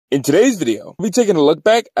In today's video, we'll be taking a look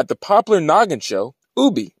back at the popular Noggin show,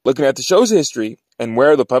 OOBI, looking at the show's history and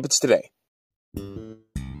where are the puppets today.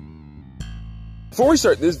 Before we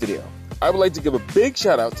start this video, I would like to give a big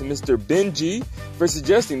shout out to Mr. Ben G for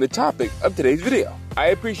suggesting the topic of today's video. I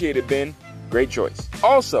appreciate it, Ben. Great choice.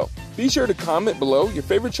 Also, be sure to comment below your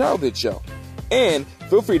favorite childhood show. And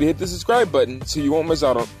feel free to hit the subscribe button so you won't miss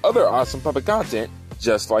out on other awesome puppet content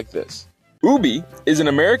just like this. OOBI is an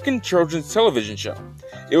American children's television show.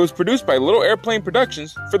 It was produced by Little Airplane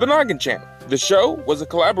Productions for the Noggin channel. The show was a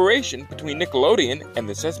collaboration between Nickelodeon and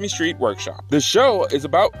the Sesame Street Workshop. The show is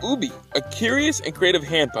about OOBI, a curious and creative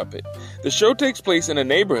hand puppet. The show takes place in a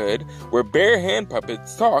neighborhood where bear hand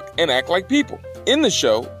puppets talk and act like people. In the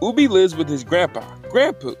show, OOBI lives with his grandpa,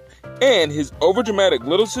 Grandpoo, and his overdramatic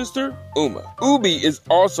little sister, Uma. OOBI is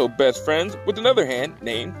also best friends with another hand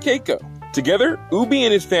named Keiko. Together, OOBI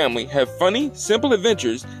and his family have funny, simple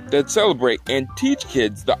adventures that celebrate and teach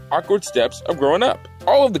kids the awkward steps of growing up.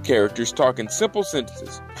 All of the characters talk in simple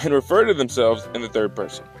sentences and refer to themselves in the third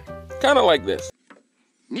person. Kind of like this.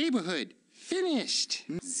 Neighborhood, finished.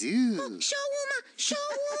 Zoo.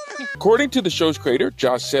 According to the show's creator,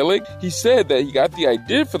 Josh Selig, he said that he got the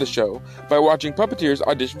idea for the show by watching puppeteers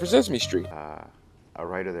audition for Sesame Street. A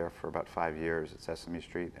writer there for about 5 years at Sesame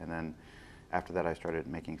Street, and then after that I started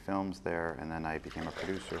making films there, and then I became a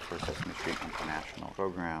producer for Sesame Street International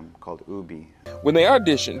program called OOBI. When they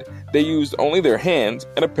auditioned, they used only their hands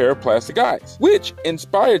and a pair of plastic eyes, which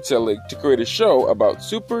inspired Selig to create a show about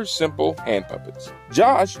super simple hand puppets.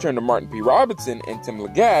 Josh turned to Martin P. Robinson and Tim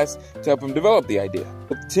Lagasse to help him develop the idea.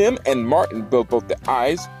 Tim and Martin built both the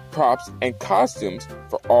eyes, props, and costumes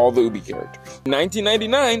for all the OOBI characters. In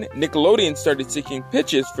 1999, Nickelodeon started seeking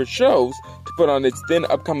pitches for shows to put on its then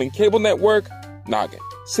upcoming cable network, Noggin.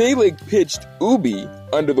 Selig pitched OOBI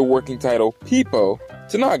under the working title Peepo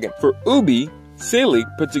to Noggin. For OOBI, Selig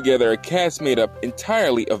put together a cast made up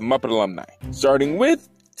entirely of Muppet alumni, starting with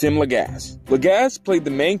Tim Lagasse. Lagasse played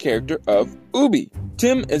the main character of OOBI.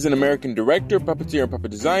 Tim is an American director, puppeteer, and puppet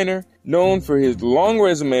designer, known for his long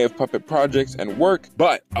resume of puppet projects and work,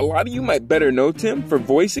 but a lot of you might better know Tim for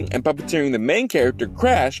voicing and puppeteering the main character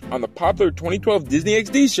Crash on the popular 2012 Disney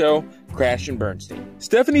XD show, Crash and Bernstein.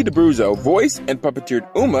 Stephanie D'Abruzzo voiced and puppeteered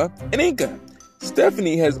Uma and Inca.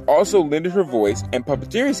 Stephanie has also lended her voice and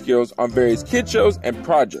puppeteering skills on various kid shows and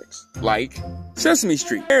projects, like Sesame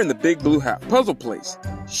Street, Bear in the Big Blue House, Puzzle Place,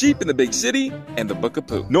 Sheep in the Big City, and The Book of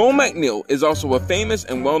Pooh. Noel McNeil is also a famous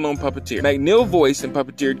and well-known puppeteer. McNeil voiced and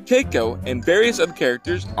puppeteered Keiko and various other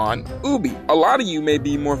characters on OOBI. A lot of you may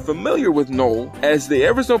be more familiar with Noel as the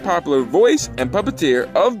ever-so-popular voice and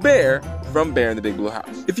puppeteer of Bear from Bear in the Big Blue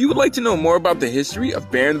House. If you would like to know more about the history of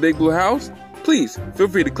Bear in the Big Blue House, please feel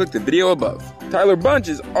free to click the video above. Tyler Bunch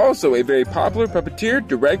is also a very popular puppeteer,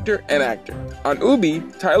 director, and actor. On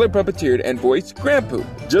OOBI, Tyler puppeteered and voiced Grandpoo.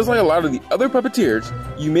 Just like a lot of the other puppeteers,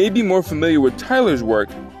 you may be more familiar with Tyler's work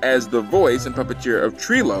as the voice and puppeteer of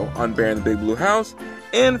Trilo on Bear in the Big Blue House,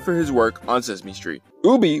 and for his work on Sesame Street.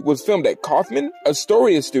 OOBI was filmed at Kaufman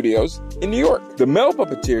Astoria Studios in New York. The male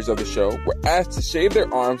puppeteers of the show were asked to shave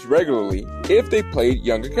their arms regularly if they played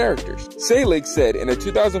younger characters. Selig said in a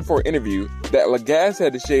 2004 interview that Lagasse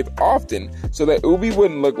had to shave often so that OOBI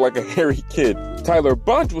wouldn't look like a hairy kid. Tyler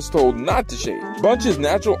Bunch was told not to shave. Bunch's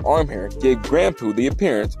natural arm hair gave Grandpoo the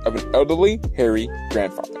appearance of an elderly, hairy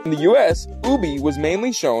grandfather. In the US, OOBI was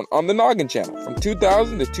mainly shown on the Noggin channel from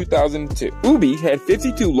 2000 to 2002. OOBI had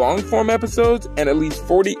 52 long-form episodes and at least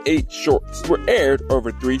 48 shorts were aired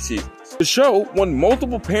over 3 seasons. The show won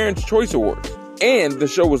multiple Parents' Choice Awards, and the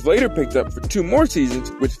show was later picked up for 2 more seasons,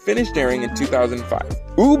 which finished airing in 2005.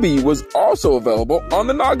 OOBI was also available on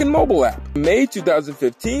the Noggin mobile app from May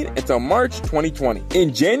 2015 until March 2020.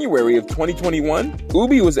 In January of 2021,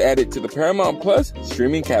 OOBI was added to the Paramount Plus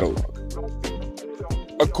streaming catalog.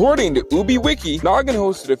 According to OOBI Wiki, Noggin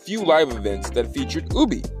hosted a few live events that featured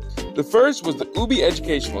OOBI. The first was the OOBI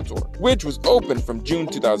Educational Tour, which was open from June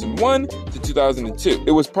 2001 to 2002.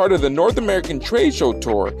 It was part of the North American Trade Show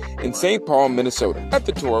Tour in St. Paul, Minnesota. At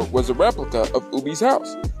the tour was a replica of OOBI's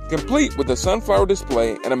house, complete with a sunflower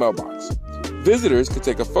display and a mailbox. Visitors could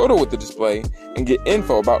take a photo with the display and get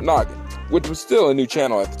info about Noggin, which was still a new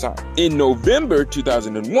channel at the time. In November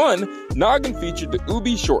 2001, Noggin featured the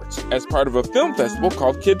OOBI Shorts as part of a film festival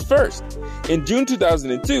called Kids First. In June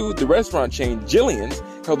 2002, the restaurant chain Jillian's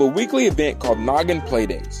held a weekly event called Noggin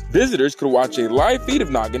Playdays. Visitors could watch a live feed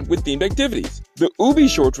of Noggin with themed activities. The OOBI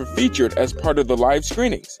Shorts were featured as part of the live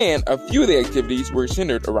screenings, and a few of the activities were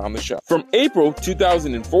centered around the show. From April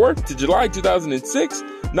 2004 to July 2006,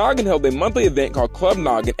 Noggin held a monthly event called Club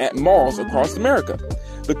Noggin at malls across America.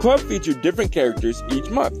 The club featured different characters each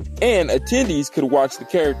month, and attendees could watch the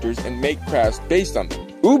characters and make crafts based on them.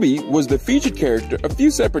 OOBI was the featured character a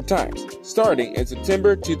few separate times, starting in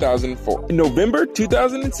September 2004. In November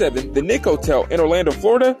 2007, the Nick Hotel in Orlando,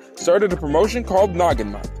 Florida started a promotion called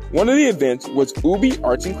Noggin Month. One of the events was OOBI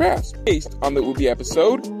Arts and Crafts. Based on the OOBI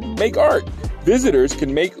episode, Make Art. Visitors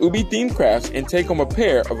can make OOBI-themed crafts and take home a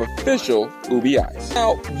pair of official OOBI eyes.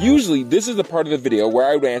 Now, usually this is the part of the video where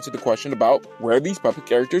I would answer the question about where are these puppet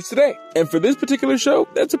characters today? And for this particular show,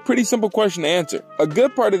 that's a pretty simple question to answer. A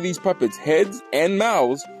good part of these puppets' heads and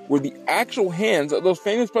mouths were the actual hands of those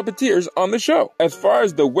famous puppeteers on the show. As far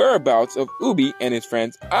as the whereabouts of OOBI and his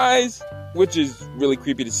friends' eyes, which is really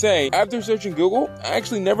creepy to say, after searching Google, I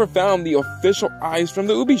actually never found the official eyes from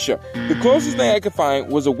the OOBI show. The closest thing I could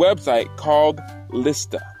find was a website called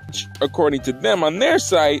Lista, which, according to them on their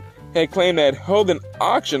site, had claimed they had held an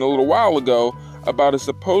auction a little while ago about a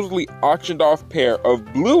supposedly auctioned off pair of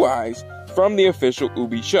blue eyes from the official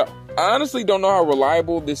OOBI show. I honestly don't know how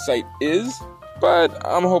reliable this site is, but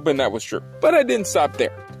I'm hoping that was true. But I didn't stop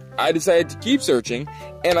there. I decided to keep searching,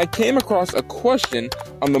 and I came across a question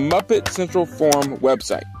on the Muppet Central Forum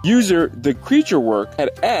website. User The Creature Work had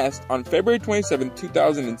asked on February 27,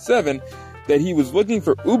 2007 that he was looking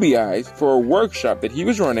for OOBI eyes for a workshop that he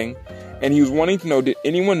was running, and he was wanting to know did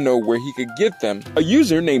anyone know where he could get them. A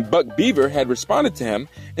user named Buck Beaver had responded to him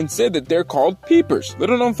and said that they're called peepers.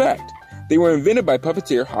 Little known fact. They were invented by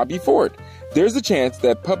puppeteer Hobby Ford. There's a chance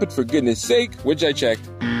that Puppet for Goodness Sake, which I checked,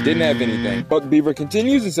 didn't have anything. Buck Beaver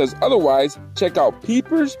continues and says otherwise, check out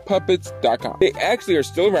peeperspuppets.com. They actually are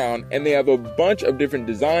still around, and they have a bunch of different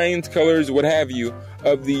designs, colors, what have you,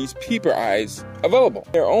 of these peeper eyes available.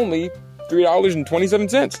 They're only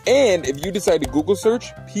 $3.27. And if you decide to Google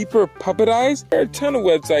search Peeper Puppet Eyes, there are a ton of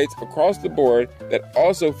websites across the board that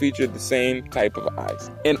also feature the same type of eyes.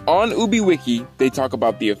 And on OOBI Wiki, they talk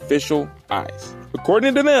about the official eyes.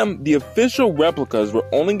 According to them, the official replicas were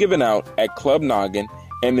only given out at Club Noggin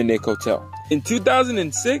and the Nick Hotel. In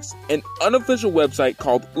 2006, an unofficial website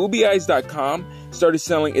called OOBIeyes.com started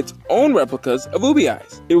selling its own replicas of OOBI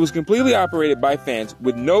eyes. It was completely operated by fans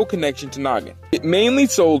with no connection to Noggin. It mainly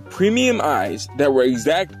sold premium eyes that were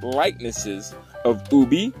exact likenesses of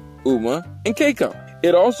OOBI, Uma, and Keiko.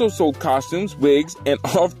 It also sold costumes, wigs, and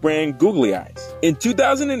off-brand googly eyes. In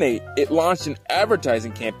 2008, it launched an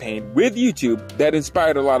advertising campaign with YouTube that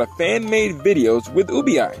inspired a lot of fan-made videos with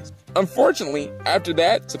OOBI eyes. Unfortunately, after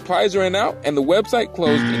that, supplies ran out and the website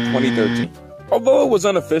closed in 2013. Although it was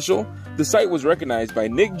unofficial, the site was recognized by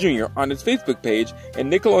Nick Jr. on its Facebook page,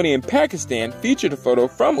 and Nickelodeon Pakistan featured a photo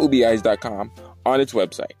from OOBIeyes.com on its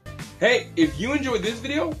website. Hey, if you enjoyed this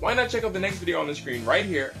video, why not check out the next video on the screen right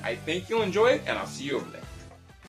here? I think you'll enjoy it, and I'll see you over there.